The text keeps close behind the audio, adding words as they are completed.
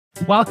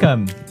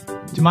Welcome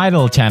to my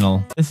little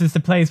channel. This is the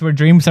place where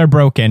dreams are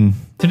broken.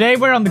 Today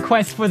we're on the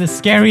quest for the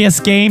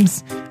scariest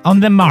games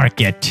on the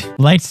market.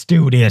 Let's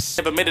do this.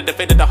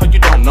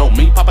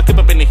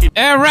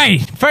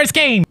 Alright, first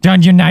game.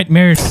 Dungeon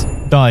Nightmares.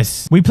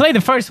 Thus, we play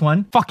the first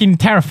one. Fucking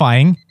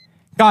terrifying.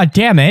 God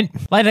damn it.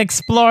 Let's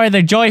explore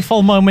the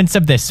joyful moments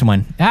of this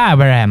one. Ah,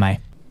 where am I?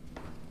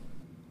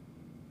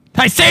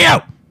 I see you!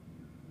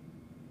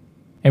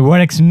 It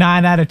works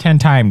 9 out of 10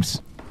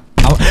 times.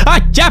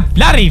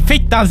 Jävlar i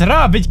fittans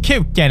röv i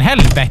kuken,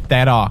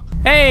 helvete då.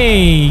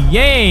 Hey,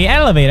 yay,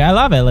 elevator, I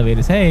love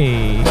elevators.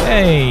 Hey,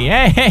 hey,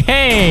 hey, hey,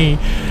 hey.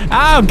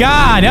 Oh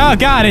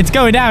god, it's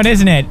going down,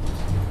 isn't it?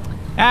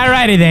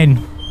 Alrighty then.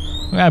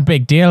 Well,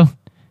 big deal.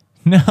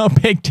 No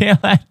big deal.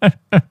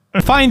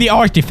 Find the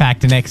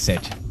artifact and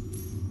exit.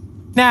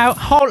 Now,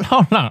 hold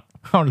on.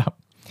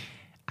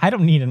 I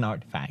don't need an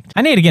artifact.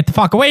 I need to get the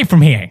fuck away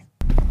from here.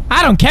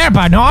 I don't care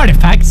about no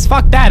artifacts.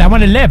 Fuck that. I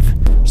want to live.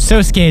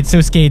 So scared.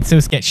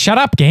 Shut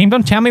up, game.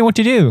 Don't tell me what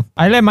to do.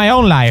 I live my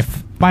own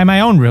life by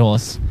my own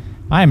rules.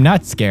 I am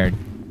not scared.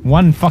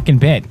 One fucking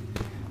bit.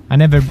 I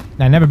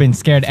never been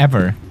scared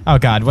ever. Oh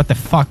god, what the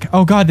fuck?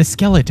 Oh god, the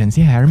skeletons.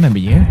 Yeah, I remember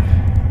you.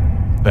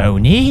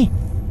 Boney?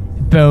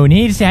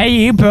 Boney? Is that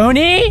you,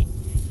 Boney?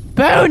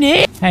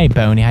 Boney? Hey,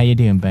 Boney. How you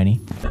doing,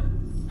 Boney?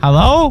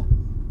 Hello?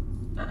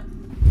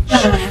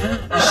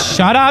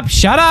 Shut up.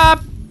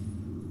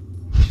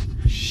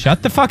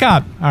 Shut the fuck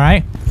up,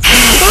 alright?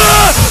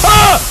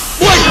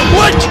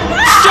 What?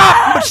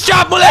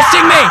 Stop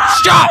molesting me!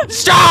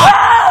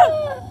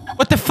 Stop!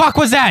 What the fuck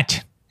was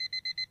that?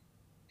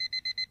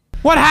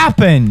 What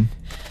happened?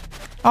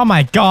 Oh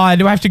my god,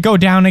 do I have to go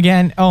down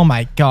again? Oh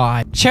my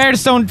god.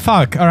 Chairs don't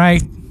fuck,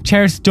 alright?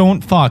 Chairs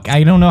don't fuck.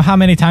 I don't know how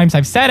many times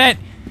I've said it.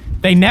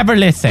 They never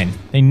listen.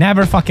 They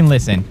never fucking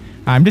listen.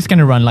 I'm just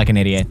gonna run like an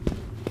idiot.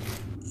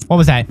 What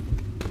was that?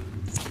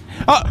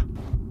 Oh!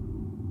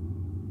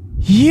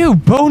 You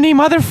bony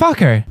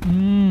motherfucker!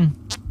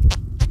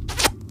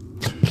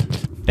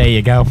 There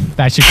you go.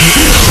 That should be.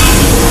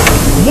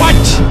 What?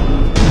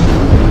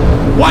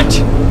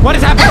 What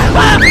is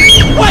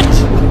happening?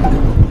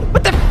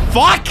 What the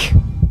fuck?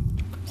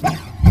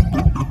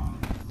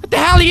 What the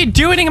hell are you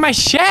doing in my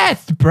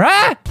chest,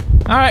 bruh?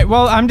 Alright,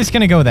 well, I'm just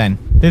gonna go then.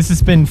 This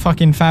has been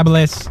fucking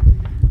fabulous.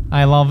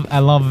 I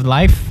love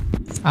life.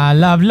 I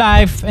love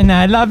life and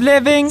I love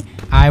living.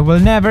 I will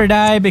never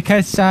die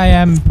because I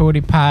am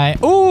Pootie Pie.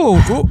 Ooh.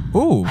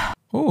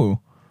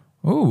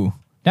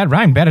 That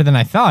rhymed better than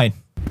I thought.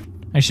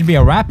 I should be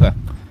a rapper.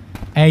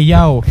 Hey,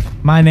 yo,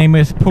 my name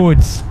is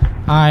Poots.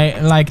 I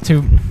like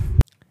to...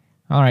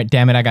 Alright,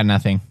 damn it, I got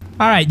nothing.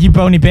 Alright, you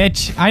bony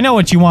bitch. I know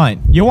what you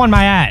want. You want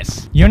my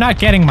ass. You're not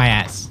getting my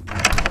ass.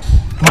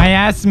 My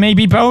ass may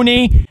be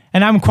bony,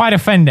 and I'm quite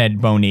offended,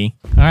 bony.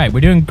 Alright,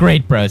 we're doing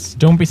great, bros.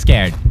 Don't be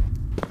scared.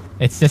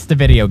 It's just a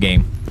video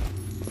game.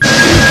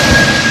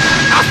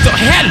 Alltså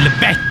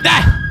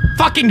helvete!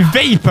 Fucking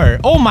vapor!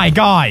 Oh my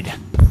god!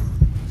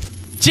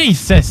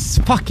 Jesus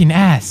fucking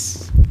ass.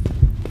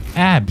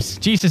 Abs.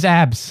 Jesus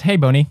abs. Hey,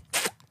 Boney.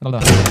 Hold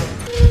on.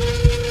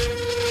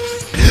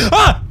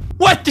 Ah!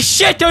 What the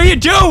shit are you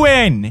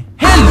doing?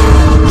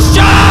 Hell!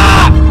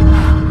 Stop!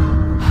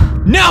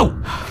 No!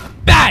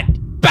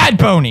 Bad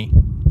Boney.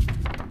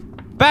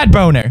 Bad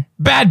boner.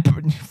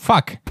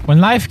 Fuck. When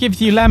life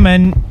gives you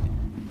lemon,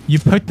 you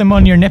put them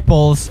on your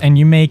nipples and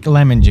you make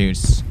lemon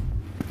juice.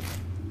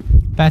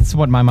 That's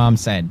what my mom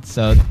said,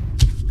 so...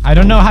 I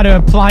don't know how to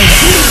apply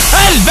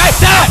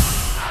that.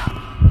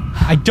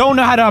 I don't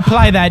know how to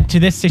apply that to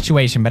this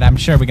situation, but I'm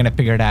sure we're gonna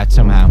figure it out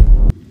somehow.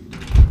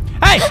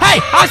 Hey!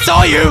 I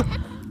saw you!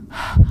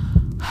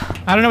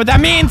 I don't know what that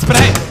means, but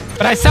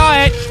I saw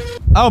it!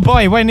 Oh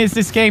boy, when is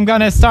this game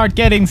gonna start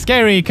getting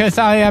scary? Because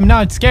I am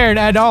not scared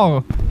at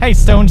all. Hey,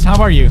 Stones,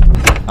 how are you?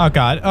 Oh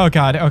god.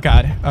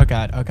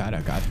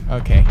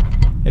 Okay.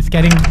 It's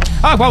getting...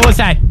 Oh, what was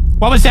that?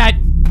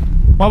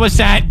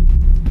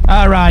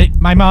 Alright,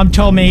 my mom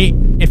told me,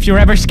 if you're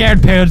ever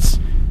scared, Pills,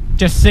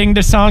 just sing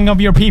the song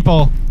of your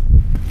people.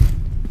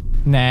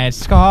 När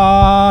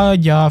ska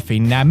jag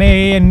finna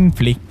mig en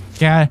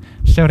flicka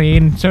så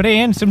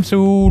ren som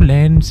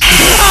solens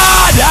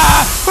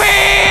glada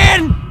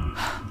sken?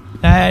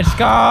 När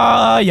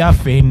ska jag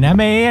finna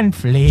mig en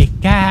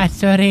flicka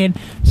så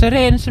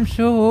ren som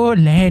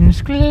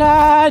solens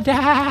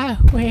glada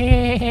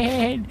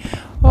sken?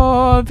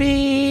 Och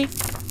vi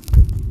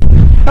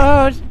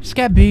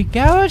ska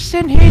bygga oss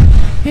en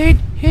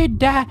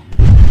hydda.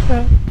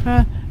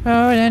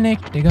 Och den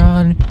äkta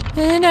galen.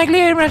 Den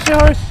glimmar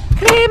sol.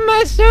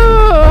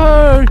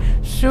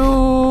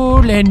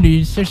 Solen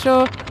lyser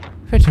så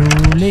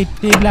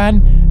förtroligt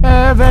ibland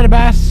över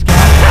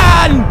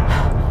baskan.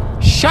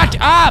 Shut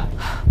up!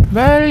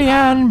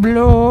 Böljan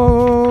blå.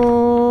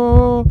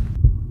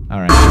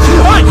 Alright.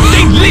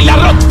 Din lilla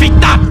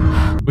råttfitta!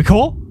 We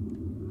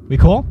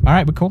cool?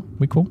 Alright, we cool.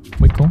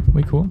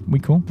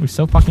 We're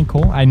so fucking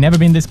cool. I've never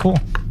been this cool.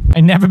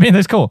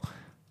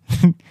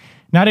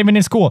 Not even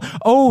in school.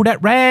 Oh,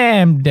 that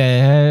rammed.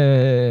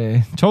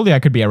 Told you I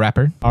could be a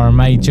rapper. Are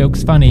my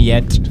jokes funny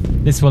yet?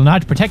 This will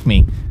not protect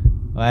me.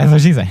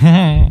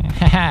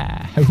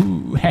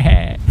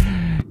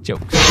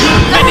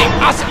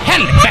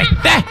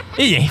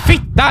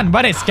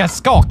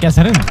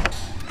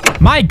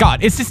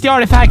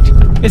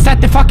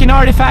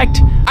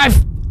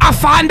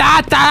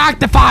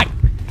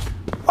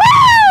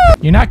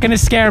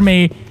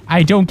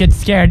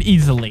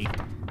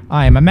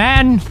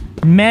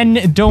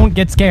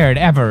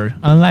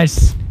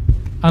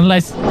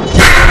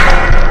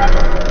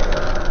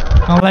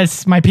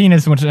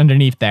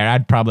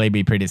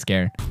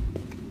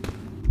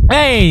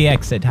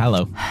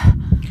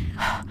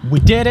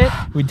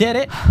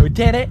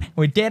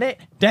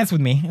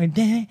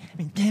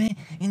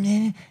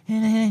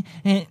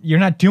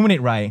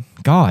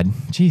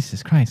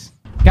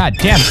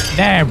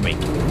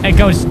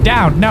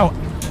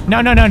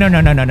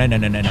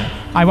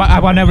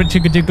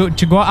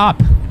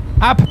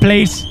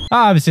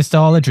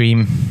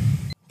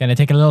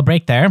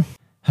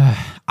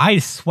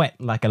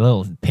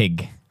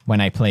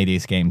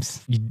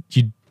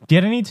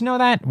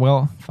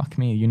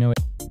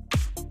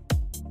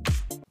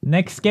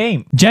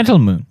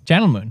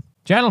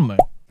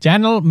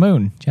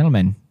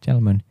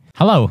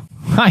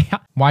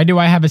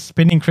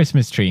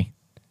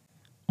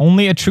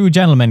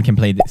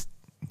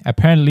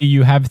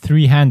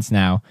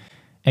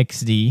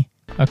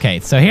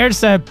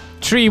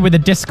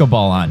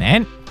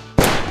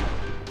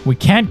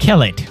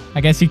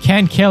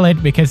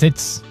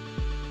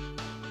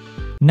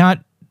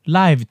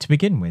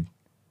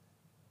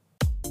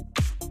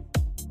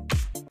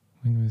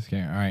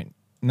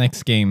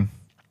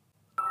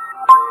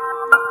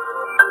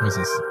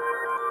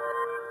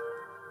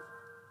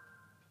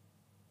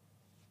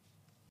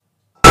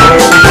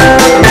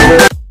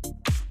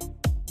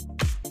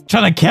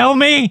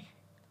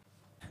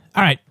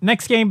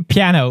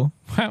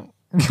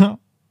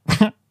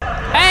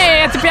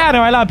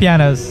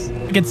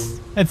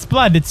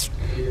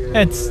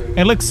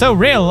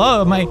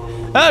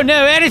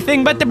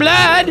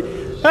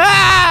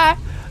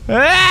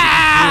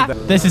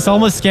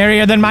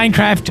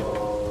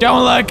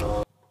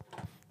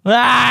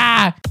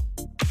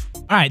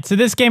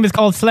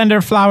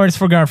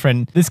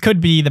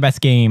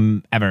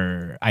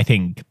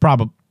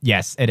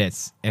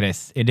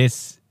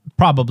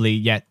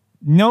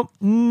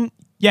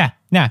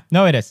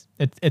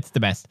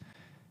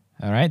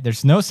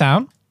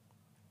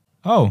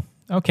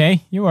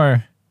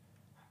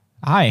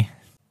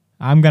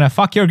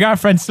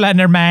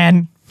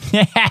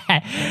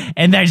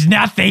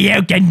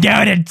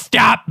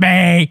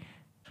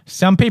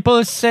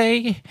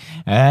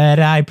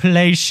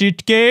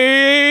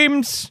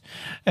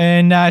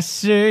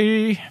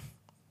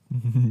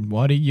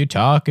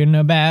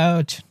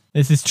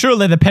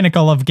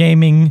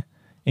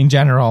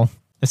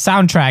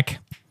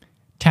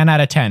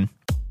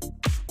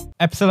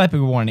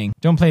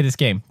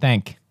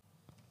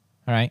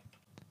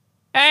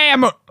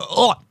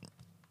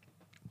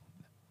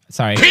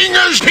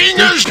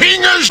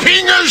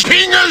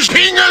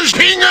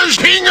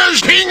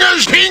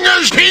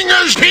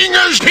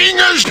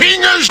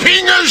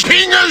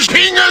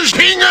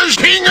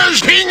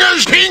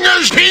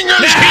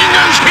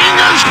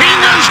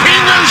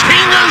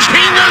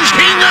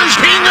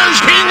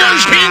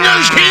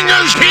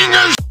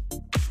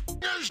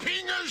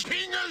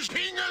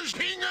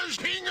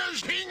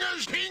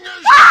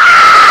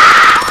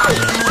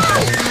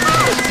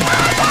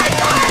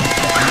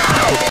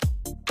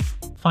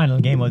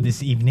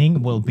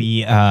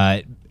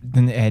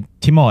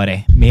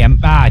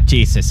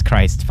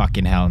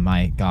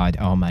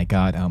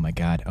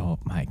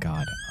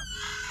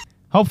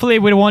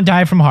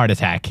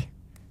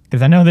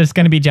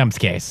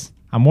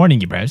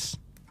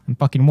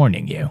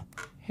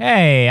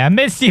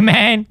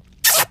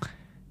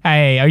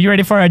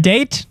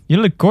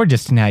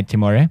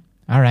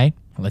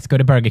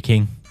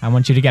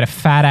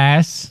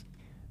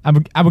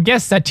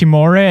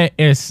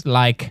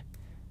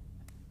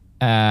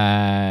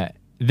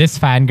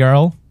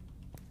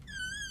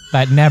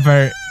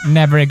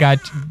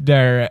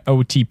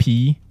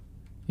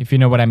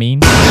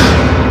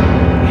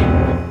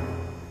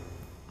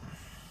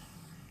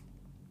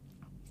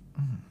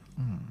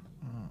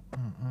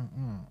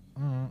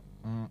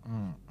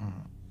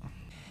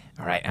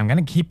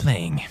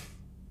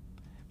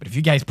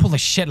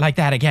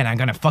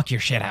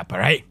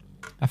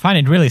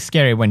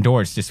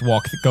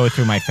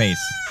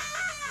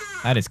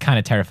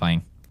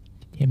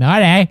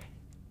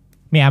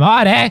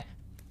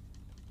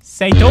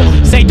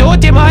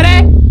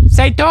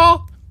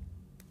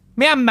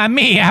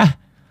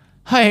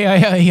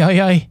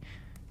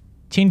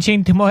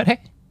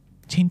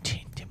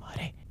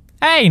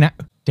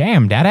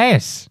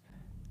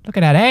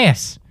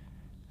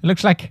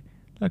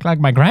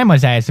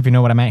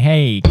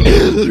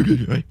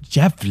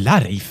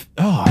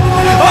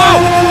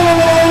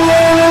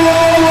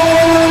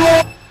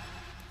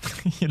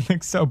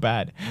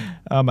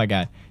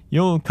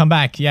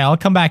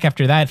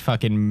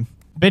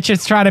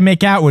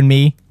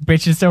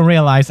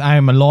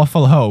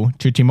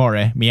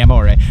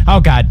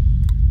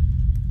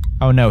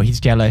 Oh no, he's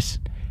jealous.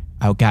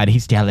 Oh god,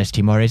 he's jealous.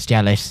 Timur is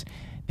jealous.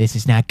 This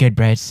is not good,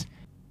 bros.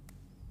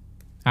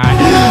 Alright.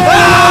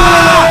 Ah!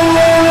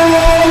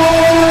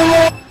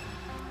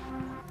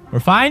 We're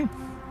fine?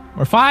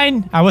 We're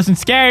fine. I wasn't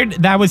scared.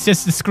 That was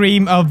just the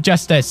scream of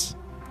justice.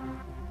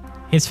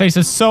 His face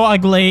was so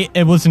ugly,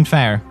 it wasn't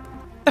fair.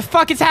 What the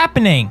fuck is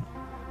happening?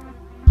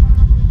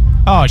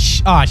 Oh,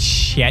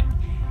 shit.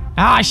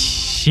 Ah,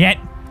 shit.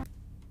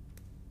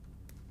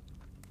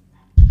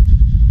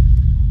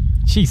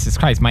 Jesus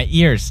Christ, my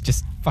ears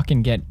just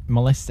fucking get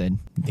molested.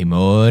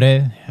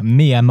 Timore,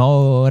 mi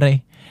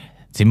amore.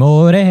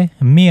 Timore,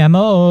 mi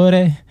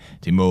amore.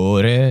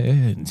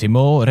 Timore,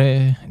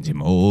 Timore,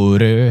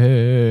 Timore.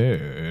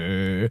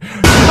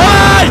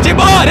 Ah,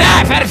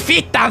 Timore, för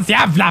fittans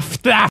jävla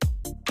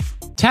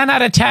 10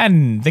 out of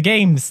 10, the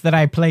games that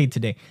I played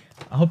today.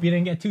 I hope you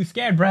didn't get too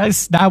scared,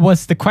 bros. That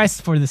was the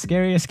quest for the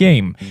scariest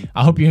game.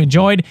 I hope you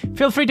enjoyed.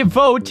 Feel free to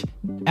vote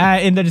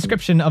in the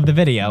description of the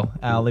video.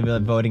 I'll leave a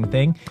voting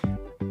thing.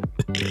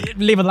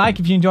 Leave a like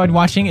if you enjoyed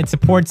watching. It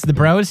supports the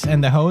bros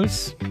and the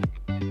hoes.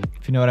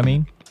 If you know what I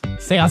mean.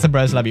 Say awesome,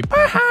 bros. Love you.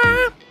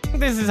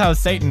 This is how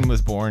Satan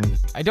was born.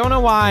 I don't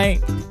know why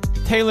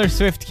Taylor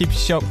Swift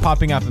keeps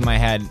popping up in my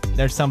head.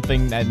 There's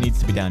something that needs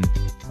to be done.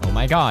 Oh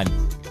my god.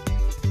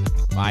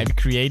 I've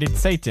created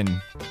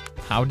Satan.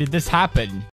 How did this happen?